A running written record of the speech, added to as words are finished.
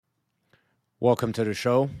Welcome to the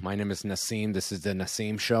show. My name is Nassim. This is the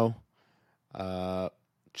Nassim Show.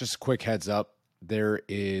 Just a quick heads up. There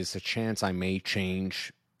is a chance I may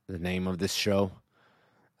change the name of this show.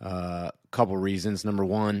 Couple reasons. Number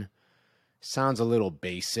one, sounds a little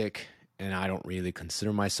basic, and I don't really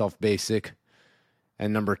consider myself basic.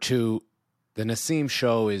 And number two, the Nassim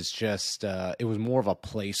Show is just, it was more of a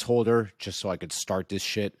placeholder just so I could start this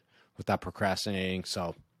shit without procrastinating.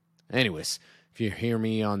 So, anyways, if you hear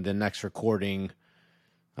me on the next recording,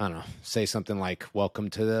 I don't know, say something like, welcome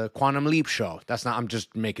to the Quantum Leap Show. I'm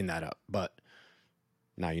just making that up, but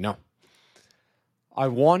now you know. I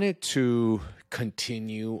wanted to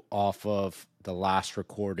continue off of the last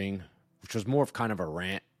recording, which was more of kind of a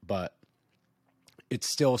rant, but it's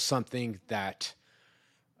still something that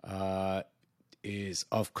is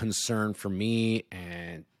of concern for me,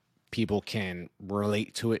 and people can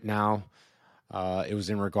relate to it now. It was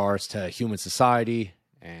in regards to human society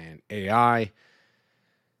and AI,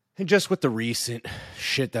 and just with the recent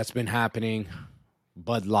shit that's been happening,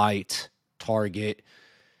 Bud Light, Target.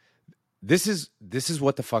 This is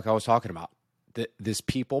what the fuck I was talking about. This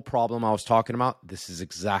people problem I was talking about. This is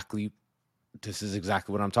exactly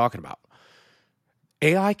what I'm talking about.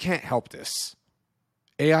 AI can't help this.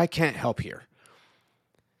 AI can't help here.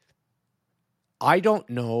 I don't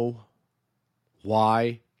know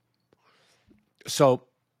why. So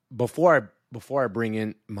before I bring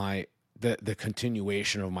in the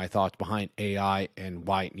continuation of my thoughts behind AI and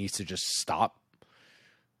why it needs to just stop,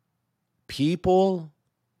 people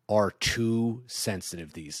are too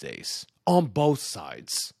sensitive these days on both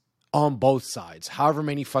sides. However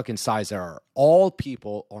many fucking sides there are, all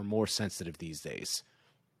people are more sensitive these days.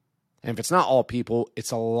 And if it's not all people, it's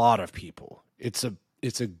a lot of people. It's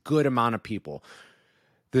a good amount of people.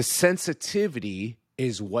 The sensitivity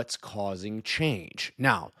is what's causing change.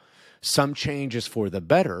 Now, some change is for the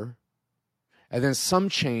better, and then some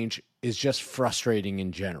change is just frustrating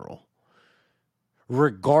in general.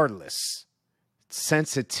 Regardless,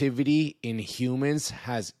 sensitivity in humans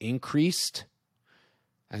has increased,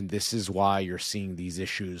 and this is why you're seeing these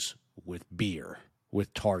issues with beer,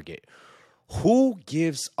 with Target. Who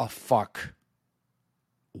gives a fuck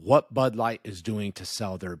what Bud Light is doing to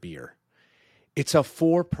sell their beer? It's a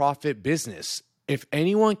for-profit business. If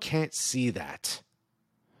anyone can't see that,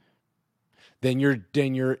 then you're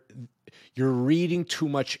reading too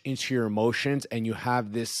much into your emotions, and you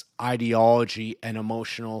have this ideology and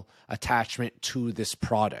emotional attachment to this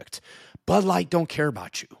product. Bud Light don't care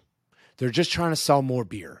about you. They're just trying to sell more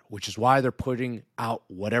beer, which is why they're putting out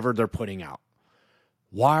whatever they're putting out.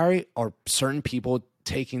 Why are certain people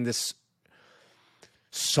taking this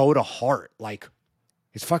so to heart? Like,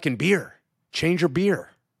 it's fucking beer. Change your beer.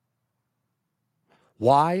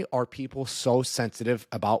 Why are people so sensitive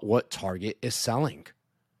about what Target is selling?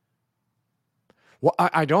 Well,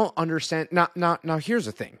 I don't understand. Now, here's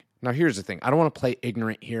the thing. I don't want to play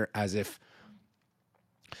ignorant here as if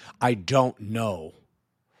I don't know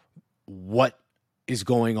what is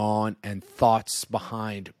going on and thoughts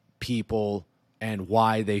behind people and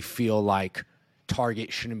why they feel like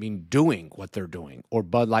Target shouldn't be doing what they're doing or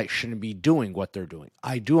Bud Light shouldn't be doing what they're doing.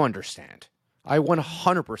 I do understand. I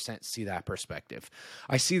 100% see that perspective.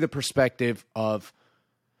 I see the perspective of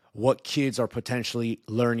what kids are potentially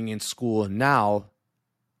learning in school now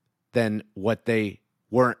than what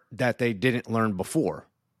that they didn't learn before.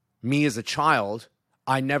 Me as a child,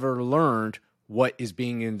 I never learned what is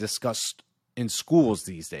being discussed in schools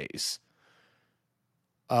these days.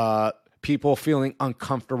 People feeling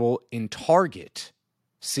uncomfortable in Target,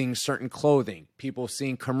 seeing certain clothing, people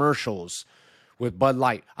seeing commercials with Bud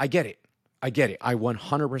Light. I get it. I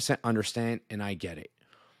 100% understand, and I get it.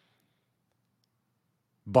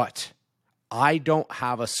 But I don't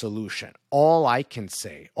have a solution. All I can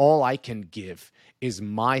give is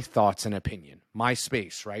my thoughts and opinion, my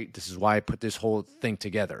space, right? This is why I put this whole thing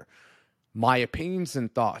together. My opinions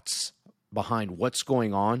and thoughts behind what's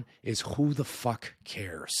going on is who the fuck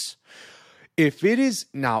cares? If it is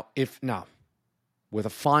now, with a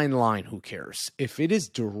fine line, who cares? If it is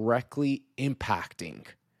directly impacting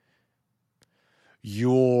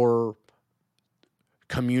your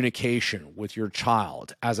communication with your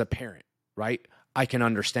child as a parent, right? I can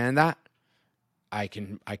understand that. I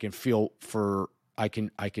can feel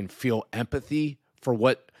empathy for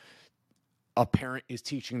what a parent is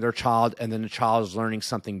teaching their child, and then the child is learning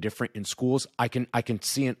something different in schools. I can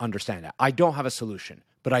see and understand that. I don't have a solution,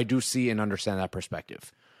 but I do see and understand that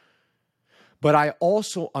perspective. But I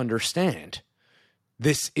also understand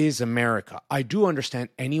this is America. I do understand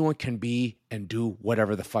anyone can be and do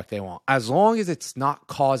whatever the fuck they want. As long as it's not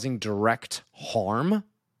causing direct harm,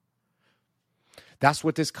 that's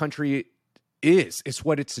what this country is. It's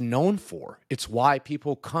what it's known for. It's why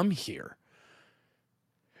people come here.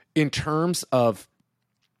 In terms of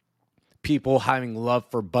people having love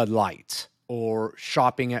for Bud Light or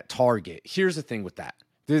shopping at Target, here's the thing with that.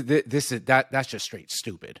 That's just straight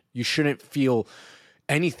stupid. You shouldn't feel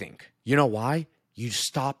anything. You know why? You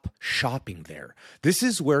stop shopping there. This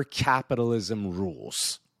is where capitalism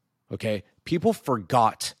rules. Okay? People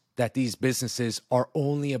forgot that these businesses are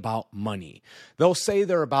only about money. They'll say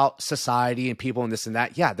they're about society and people and this and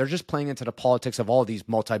that. Yeah, they're just playing into the politics of all these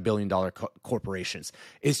multi-billion-dollar corporations.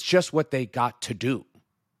 It's just what they got to do.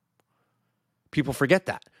 People forget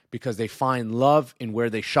that because they find love in where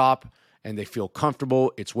they shop and they feel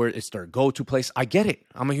comfortable. It's their go-to place. I get it.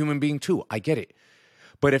 I'm a human being too. I get it.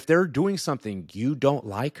 But if they're doing something you don't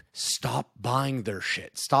like, stop buying their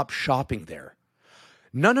shit. Stop shopping there.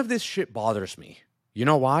 None of this shit bothers me. You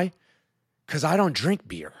know why? Because I don't drink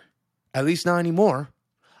beer. At least not anymore.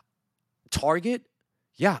 Target?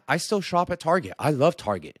 Yeah, I still shop at Target. I love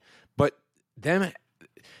Target. But them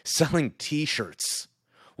selling t-shirts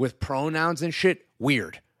with pronouns and shit,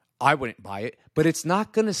 weird. I wouldn't buy it. But it's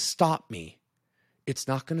not going to stop me. It's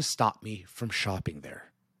not going to stop me from shopping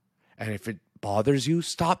there. And if it bothers you,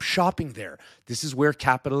 stop shopping there. This is where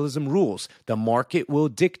capitalism rules. The market will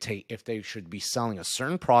dictate if they should be selling a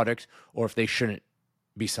certain product or if they shouldn't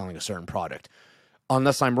be selling a certain product.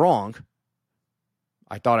 Unless I'm wrong,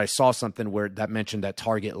 I thought I saw something where that mentioned that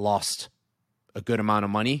Target lost a good amount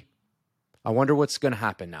of money. I wonder what's going to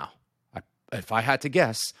happen now. If I had to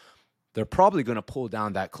guess, they're probably going to pull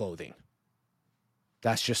down that clothing.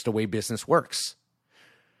 That's just the way business works.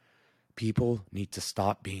 People need to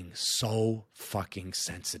stop being so fucking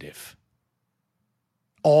sensitive.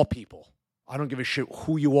 All people. I don't give a shit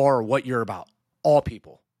who you are or what you're about. All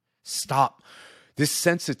people. Stop. This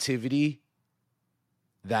sensitivity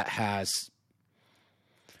that has,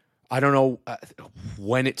 I don't know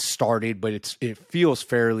when it started, but it feels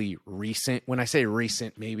fairly recent. When I say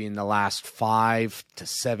recent, maybe in the last 5 to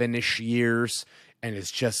 7-ish years. And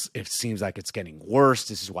it seems like it's getting worse.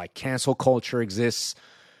 This is why cancel culture exists.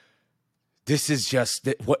 This is just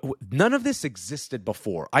none of this existed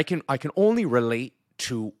before. I can only relate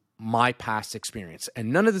to my past experience,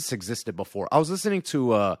 and none of this existed before. I was listening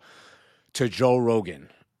to Joe Rogan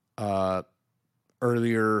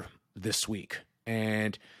earlier this week,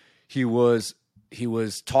 and he was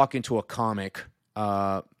talking to a comic,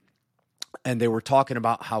 and they were talking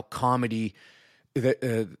about how comedy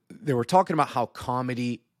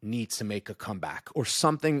needs to make a comeback or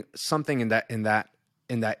something in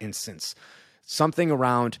that instance. Something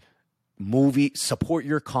around movie, support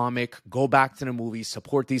your comic, go back to the movies,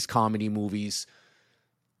 support these comedy movies.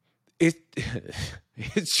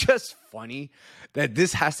 It's just funny that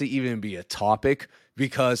this has to even be a topic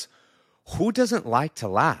because who doesn't like to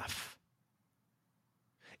laugh?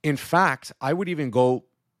 In fact, I would even go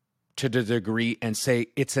to the degree and say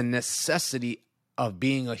it's a necessity of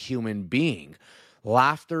being a human being.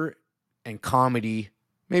 Laughter and comedy,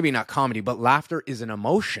 maybe not comedy, but laughter is an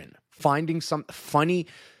emotion. Finding some funny.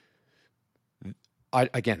 I'm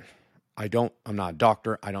not a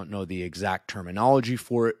doctor. I don't know the exact terminology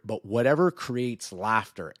for it, but whatever creates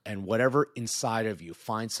laughter and whatever inside of you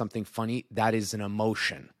finds something funny, that is an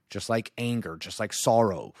emotion, just like anger, just like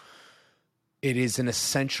sorrow. It is an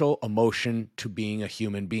essential emotion to being a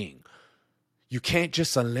human being. You can't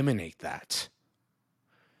just eliminate that.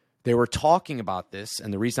 They were talking about this,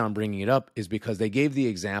 and the reason I'm bringing it up is because they gave the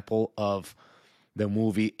example of the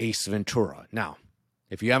movie Ace Ventura. Now,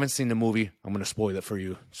 if you haven't seen the movie, I'm going to spoil it for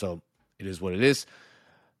you, so it is what it is.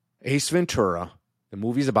 Ace Ventura, the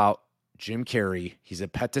movie's about Jim Carrey. He's a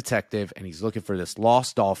pet detective, and he's looking for this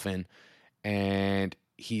lost dolphin, and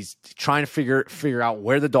he's trying to figure out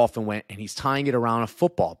where the dolphin went, and he's tying it around a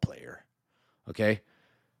football player, okay?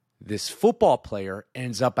 This football player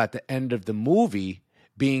ends up at the end of the movie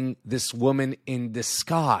being this woman in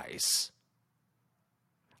disguise.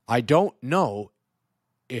 I don't know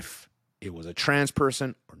if it was a trans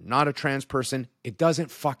person or not a trans person. It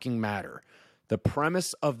doesn't fucking matter. The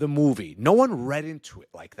premise of the movie, no one read into it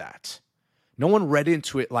like that. No one read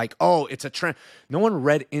into it like, oh, it's a trans. No one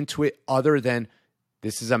read into it other than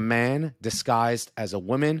this is a man disguised as a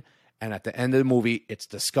woman, and at the end of the movie, it's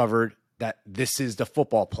discovered that this is the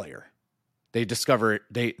football player. They discover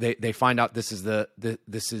they find out this is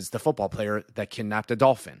the football player that kidnapped a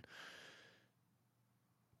dolphin.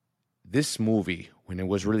 This movie, when it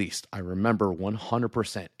was released, I remember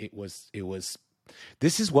 100%. It was.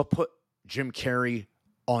 This is what put Jim Carrey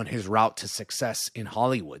on his route to success in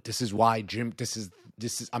Hollywood. This is why This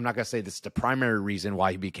is. I'm not gonna say this is the primary reason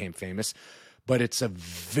why he became famous, but it's a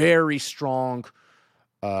very strong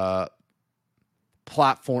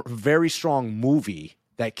platform, very strong movie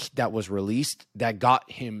that was released that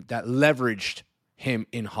leveraged him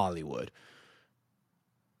in Hollywood.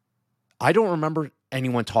 I don't remember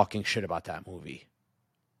anyone talking shit about that movie.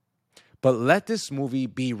 But let this movie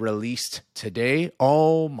be released today.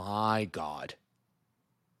 Oh my God.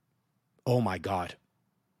 Oh my God.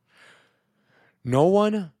 No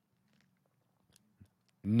one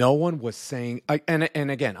was saying,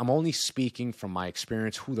 and again, I'm only speaking from my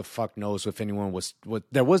experience. Who the fuck knows if anyone was,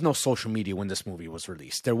 there was no social media when this movie was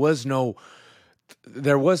released. There was no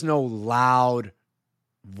loud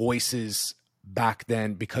voices back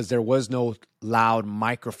then because there was no loud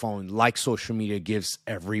microphone like social media gives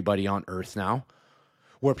everybody on earth now,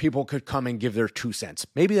 where people could come and give their 2 cents.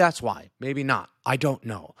 Maybe that's why, maybe not. I don't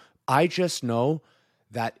know. I just know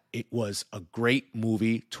that it was a great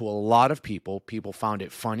movie to a lot of people. People found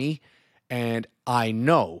it funny. And I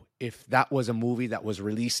know if that was a movie that was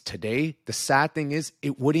released today, the sad thing is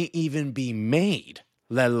it wouldn't even be made,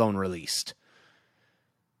 let alone released.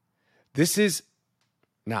 This is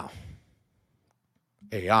now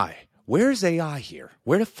AI. Where's AI here?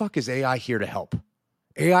 Where the fuck is AI here to help?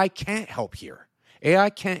 AI can't help here. AI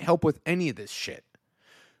can't help with any of this shit.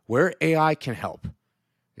 Where AI can help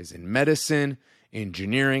is in medicine,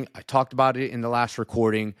 engineering. I talked about it in the last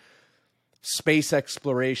recording. Space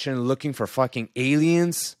exploration, looking for fucking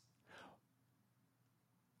aliens.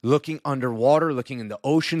 Looking underwater, looking in the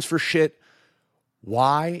oceans for shit.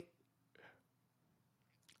 Why?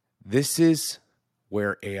 This is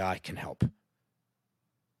where AI can help.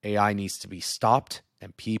 AI needs to be stopped,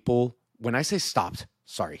 and people, when I say stopped,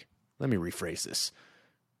 sorry, let me rephrase this.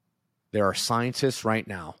 There are scientists right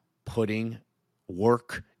now putting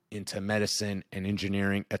work into medicine and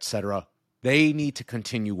engineering, etc. They need to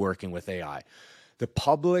continue working with AI. The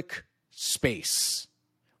public space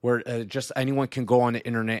where just anyone can go on the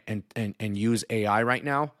internet and use AI right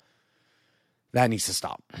now, that needs to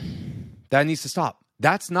stop. That needs to stop.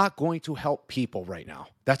 That's not going to help people right now.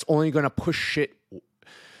 That's only going to push shit.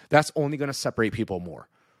 That's only going to separate people more.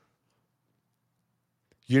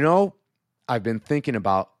 You know, I've been thinking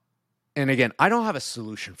about, and again, I don't have a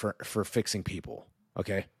solution for fixing people,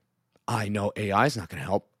 okay? I know AI is not going to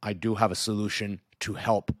help. I do have a solution to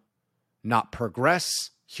help not progress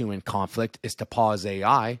human conflict, is to pause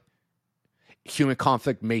AI. Human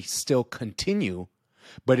conflict may still continue,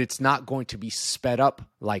 but it's not going to be sped up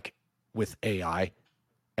like with AI,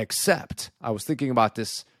 except I was thinking about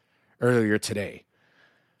this earlier today.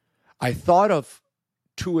 I thought of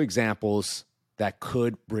 2 examples that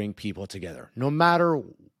could bring people together. No matter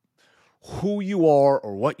who you are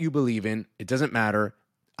or what you believe in, it doesn't matter.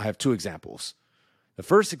 I have 2 examples. The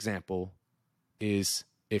first example is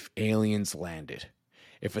if aliens landed.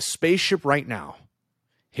 If a spaceship right now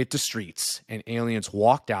hit the streets and aliens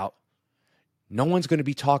walked out, no one's going to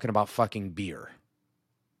be talking about fucking beer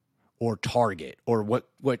or Target or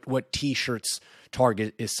what T-shirts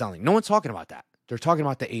Target is selling. No one's talking about that. They're talking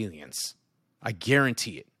about the aliens. I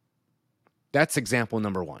guarantee it. That's example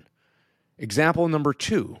number 1. Example number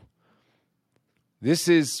 2. This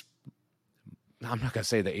is, I'm not going to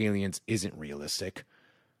say the aliens isn't realistic,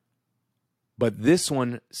 but this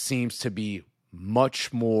one seems to be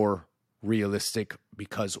much more realistic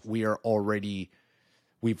because we've already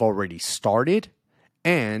started,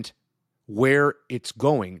 and where it's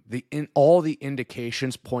going, all the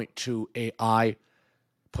indications point to AI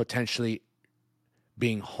potentially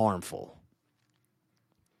being harmful.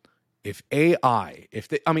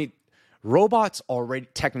 Robots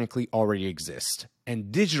technically already exist,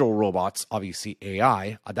 and digital robots, obviously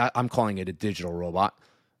AI, I'm calling it a digital robot,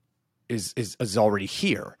 is already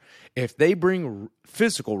here. If they bring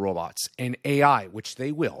physical robots and AI, which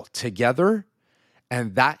they will, together,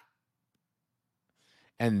 and that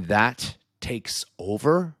takes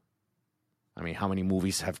over, I mean, how many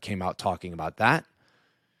movies have came out talking about that?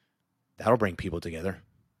 That'll bring people together.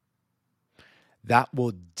 That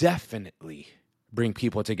will definitely bring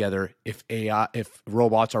people together if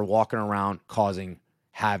robots are walking around causing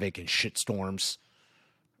havoc and shitstorms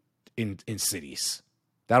in cities.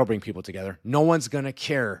 That'll bring people together. No one's going to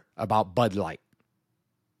care about Bud Light.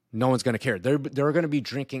 No one's going to care. They're going to be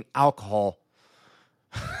drinking alcohol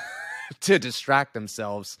to distract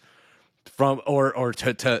themselves from or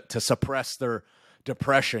to suppress their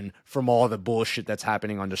depression from all the bullshit that's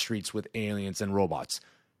happening on the streets with aliens and robots.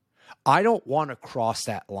 I don't want to cross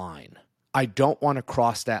that line. I don't want to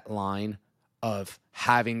cross that line of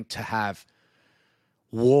having to have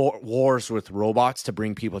wars with robots to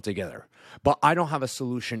bring people together. But I don't have a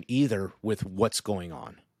solution either with what's going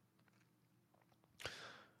on.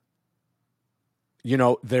 You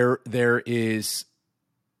know, there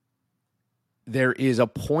there is a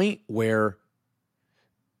point where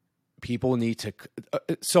people need to.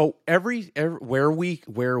 So every where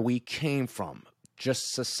we came from,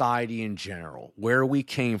 just society in general, where we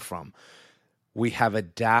came from, we have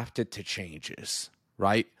adapted to changes,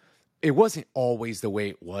 right? It wasn't always the way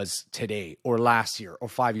it was today or last year or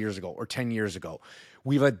 5 years ago or 10 years ago.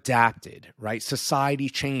 We've adapted, right? Society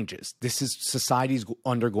changes. Society's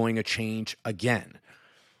undergoing a change again.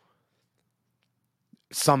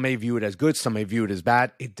 Some may view it as good. Some may view it as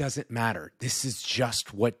bad. It doesn't matter. This is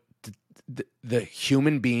just what the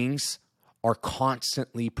human beings are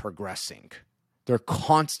constantly progressing. They're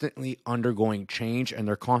constantly undergoing change, and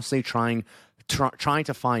they're constantly trying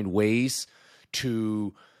to find ways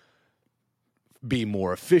to be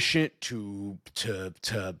more efficient, to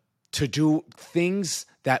do things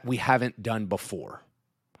that we haven't done before.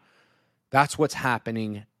 That's what's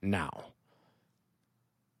happening now.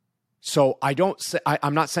 So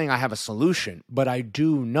I'm not saying I have a solution, but I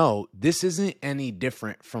do know this isn't any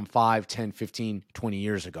different from 5, 10, 15, 20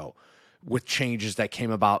 years ago with changes that came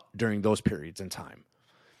about during those periods in time.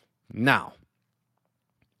 Now,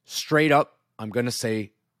 straight up, I'm going to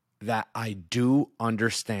say that I do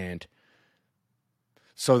understand.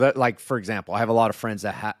 So that, like, for example, I have a lot of friends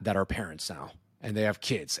that are parents now, and they have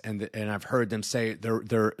kids, and I've heard them say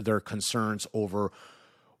their concerns over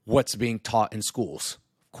what's being taught in schools.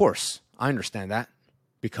 Of course, I understand that,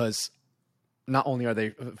 because not only are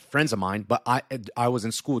they friends of mine, but I was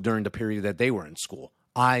in school during the period that they were in school.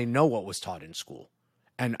 I know what was taught in school,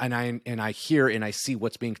 and I hear and I see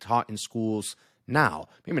what's being taught in schools now.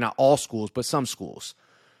 Maybe not all schools, but some schools.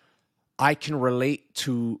 I can relate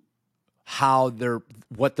to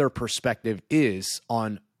what their perspective is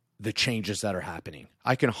on the changes that are happening.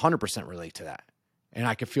 I can 100% relate to that, and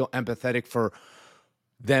I can feel empathetic for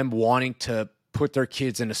them wanting to put their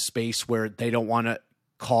kids in a space where they don't want to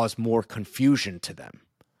cause more confusion to them.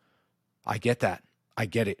 I get that. I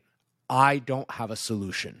get it. I don't have a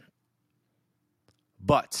solution.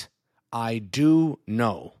 But I do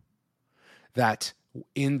know that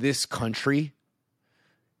in this country,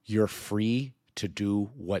 you're free to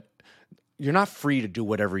do you're not free to do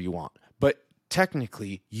whatever you want, but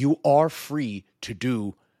technically you are free to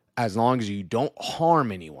do, as long as you don't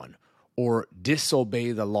harm anyone or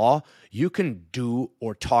disobey the law, you can do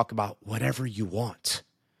or talk about whatever you want.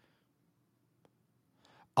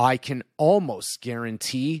 I can almost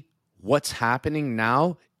guarantee what's happening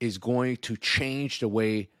now is going to change the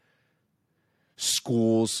way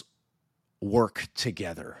schools work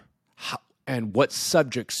together and what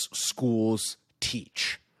subjects schools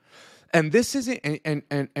teach. And this isn't,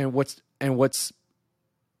 and what's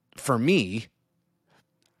for me,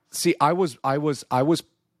 see, I was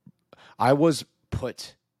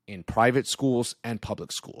put in private schools and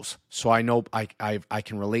public schools. So I know I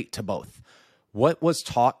can relate to both. What was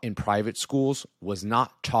taught in private schools was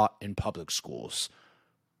not taught in public schools.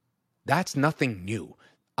 That's nothing new.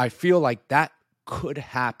 I feel like that could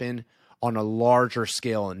happen on a larger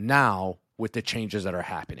scale now with the changes that are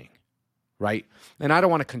happening, right? And I don't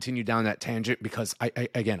want to continue down that tangent because I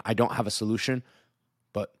don't have a solution,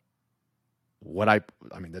 but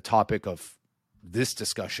the topic of this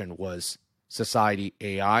discussion was society,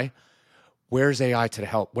 AI. Where's AI to the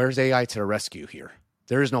help? Where's AI to the rescue here?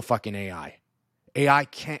 There is no fucking AI. AI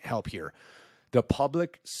can't help here. The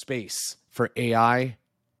public space for AI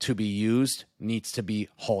to be used needs to be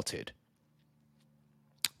halted.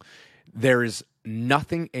 There is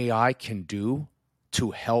nothing AI can do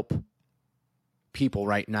to help people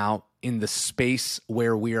right now in the space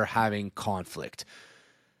where we are having conflict.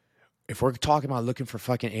 If we're talking about looking for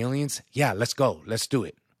fucking aliens, yeah, let's go. Let's do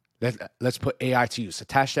it. Let's put AI to use.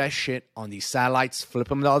 Attach that shit on these satellites, flip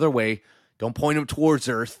them the other way. Don't point them towards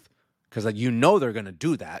Earth, because you know they're going to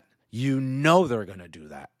do that. You know they're going to do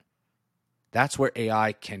that. That's where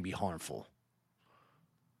AI can be harmful.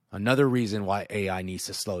 Another reason why AI needs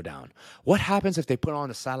to slow down. What happens if they put on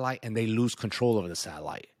the satellite and they lose control over the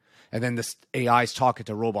satellite? And then this AI is talking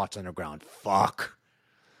to robots underground. Fuck.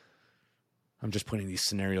 I'm just putting these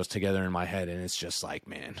scenarios together in my head, and it's just like,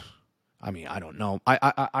 man, I don't know.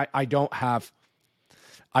 I don't have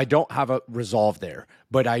a resolve there,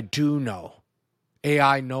 but I do know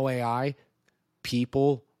no AI,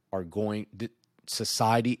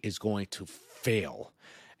 society is going to fail.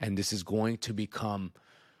 And this is going to become,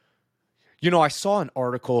 I saw an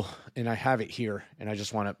article, and I have it here, and I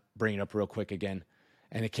just want to bring it up real quick again.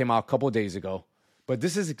 And it came out a couple of days ago, but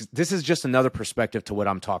this is just another perspective to what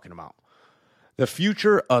I'm talking about. The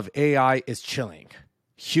future of AI is chilling.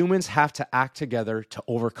 Humans have to act together to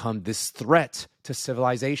overcome this threat to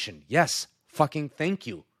civilization. Yes, fucking thank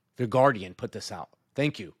you. The Guardian put this out.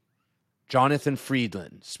 Thank you. Jonathan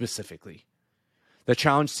Friedland specifically. The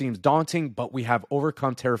challenge seems daunting, but we have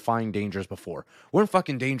overcome terrifying dangers before. We're in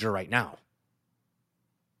fucking danger right now.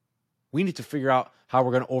 We need to figure out how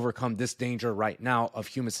we're going to overcome this danger right now of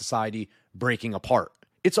human society breaking apart.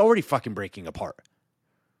 It's already fucking breaking apart.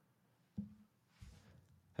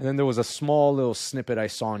 And then there was a small little snippet I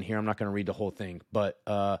saw in here. I'm not going to read the whole thing, but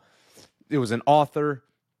it was an author.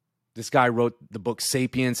 This guy wrote the book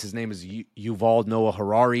Sapiens. His name is Yuval Noah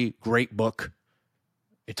Harari. Great book.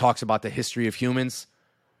 It talks about the history of humans.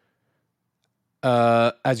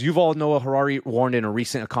 As Yuval Noah Harari warned in a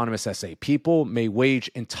recent Economist essay, people may wage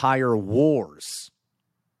entire wars,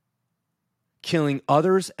 killing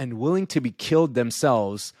others and willing to be killed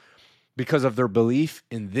themselves because of their belief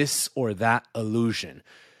in this or that illusion.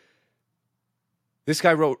 This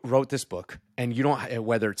guy wrote this book, and you don't,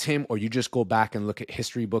 whether it's him or you just go back and look at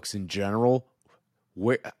history books in general,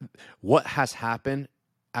 what has happened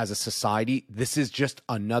as a society, this is just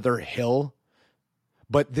another hill,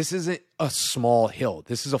 but this isn't a small hill.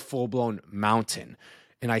 This is a full-blown mountain.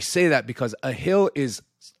 And I say that because a hill is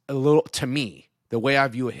a little, to me, the way I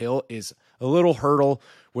view a hill is a little hurdle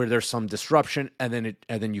where there's some disruption and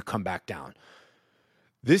then you come back down.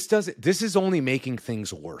 This is only making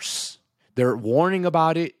things worse. They're warning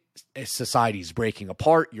about it. Society's breaking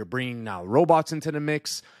apart. You're bringing now robots into the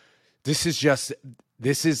mix. This is,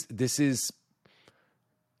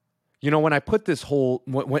 you know, when I put this whole,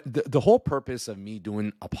 the whole purpose of me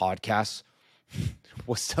doing a podcast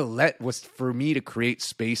was for me to create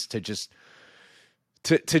space to just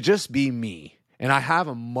be me. And I have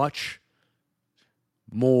a much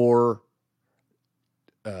more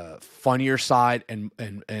funnier side and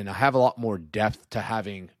I have a lot more depth to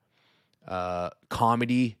having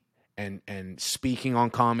comedy and speaking on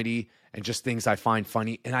comedy and just things I find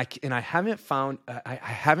funny. And I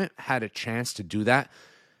haven't had a chance to do that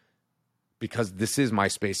because this is my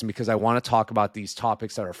space and because I want to talk about these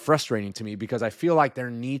topics that are frustrating to me, because I feel like there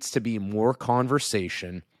needs to be more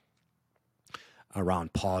conversation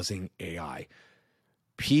around pausing AI.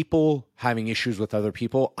 People having issues with other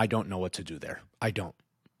people, I don't know what to do there. I don't.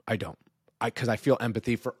 Because I feel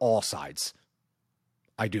empathy for all sides.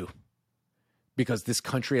 I do. Because this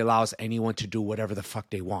country allows anyone to do whatever the fuck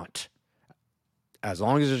they want. As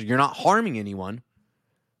long as you're not harming anyone,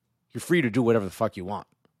 you're free to do whatever the fuck you want.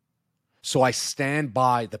 So I stand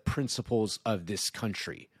by the principles of this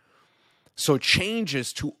country. So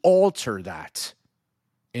changes to alter that,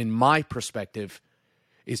 in my perspective,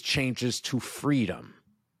 is changes to freedom,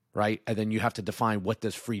 right? And then you have to define, what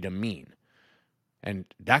does freedom mean? And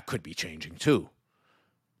that could be changing too.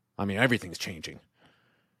 I mean, everything's changing.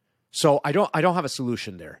 So I don't have a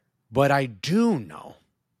solution there. But I do know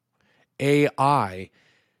AI,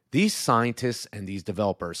 these scientists and these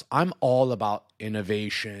developers, I'm all about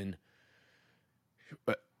innovation,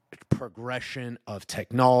 progression of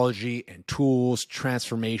technology and tools,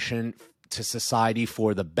 transformation to society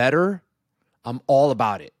for the better. I'm all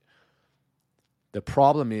about it. The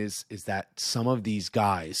problem is that some of these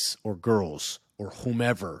guys or girls or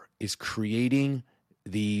whomever is creating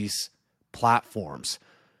these platforms,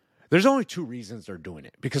 there's only two reasons they're doing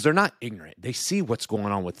it, because they're not ignorant. They see what's going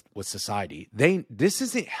on with society. This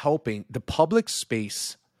isn't helping the public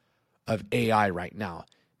space of AI right now.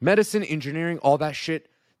 Medicine, engineering, all that shit,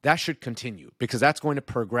 that should continue, because that's going to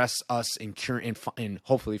progress us in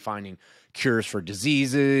hopefully finding cures for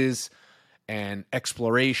diseases and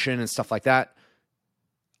exploration and stuff like that.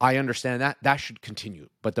 I understand that. That should continue.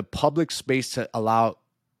 But the public space to allow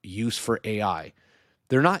use for AI,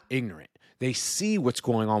 they're not ignorant. They see what's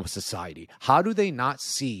going on with society. How do they not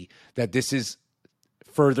see that this is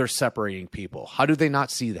further separating people? How do they not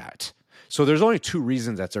see that? So there's only two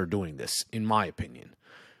reasons that they're doing this, in my opinion.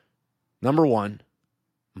 Number one,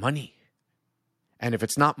 money. And if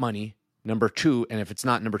it's not money, number two, and if it's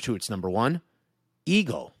not number two, it's number one,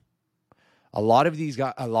 ego. A lot of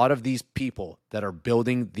these people that are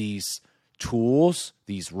building these tools,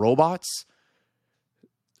 these robots,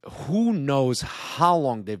 who knows how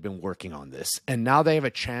long they've been working on this, and now they have a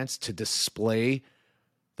chance to display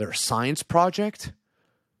their science project.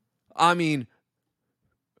 I mean,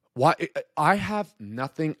 why? I have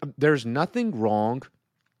nothing. There's nothing wrong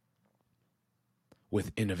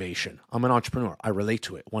with innovation. I'm an entrepreneur. I relate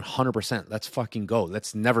to it 100%. Let's fucking go.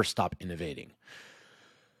 Let's never stop innovating.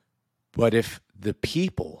 But if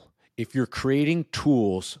you're creating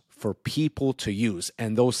tools for people to use,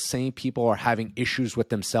 and those same people are having issues with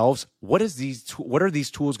themselves, what are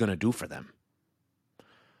these tools going to do for them?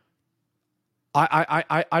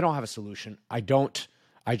 I don't have a solution. I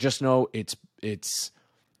just know it's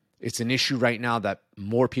an issue right now that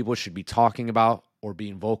more people should be talking about or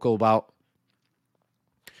being vocal about.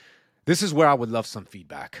 This is where I would love some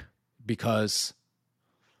feedback, because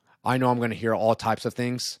I know I'm going to hear all types of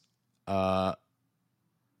things. I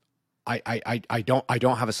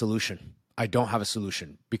don't have a solution. I don't have a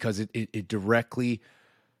solution, because it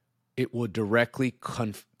will directly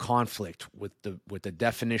conflict with the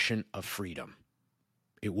definition of freedom.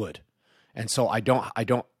 It would. And so I don't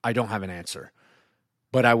have an answer.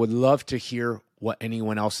 But I would love to hear what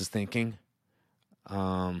anyone else is thinking.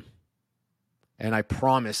 And I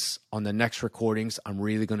promise on the next recordings, I'm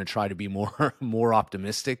really going to try to be more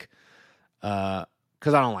optimistic, because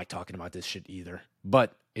I don't like talking about this shit either.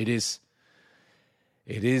 But it is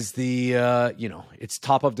the it's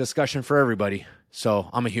top of discussion for everybody. So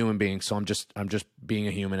I'm a human being, so I'm just being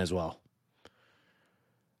a human as well.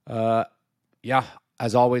 Yeah,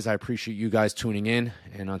 as always, I appreciate you guys tuning in,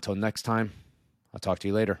 and until next time, I'll talk to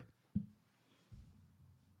you later.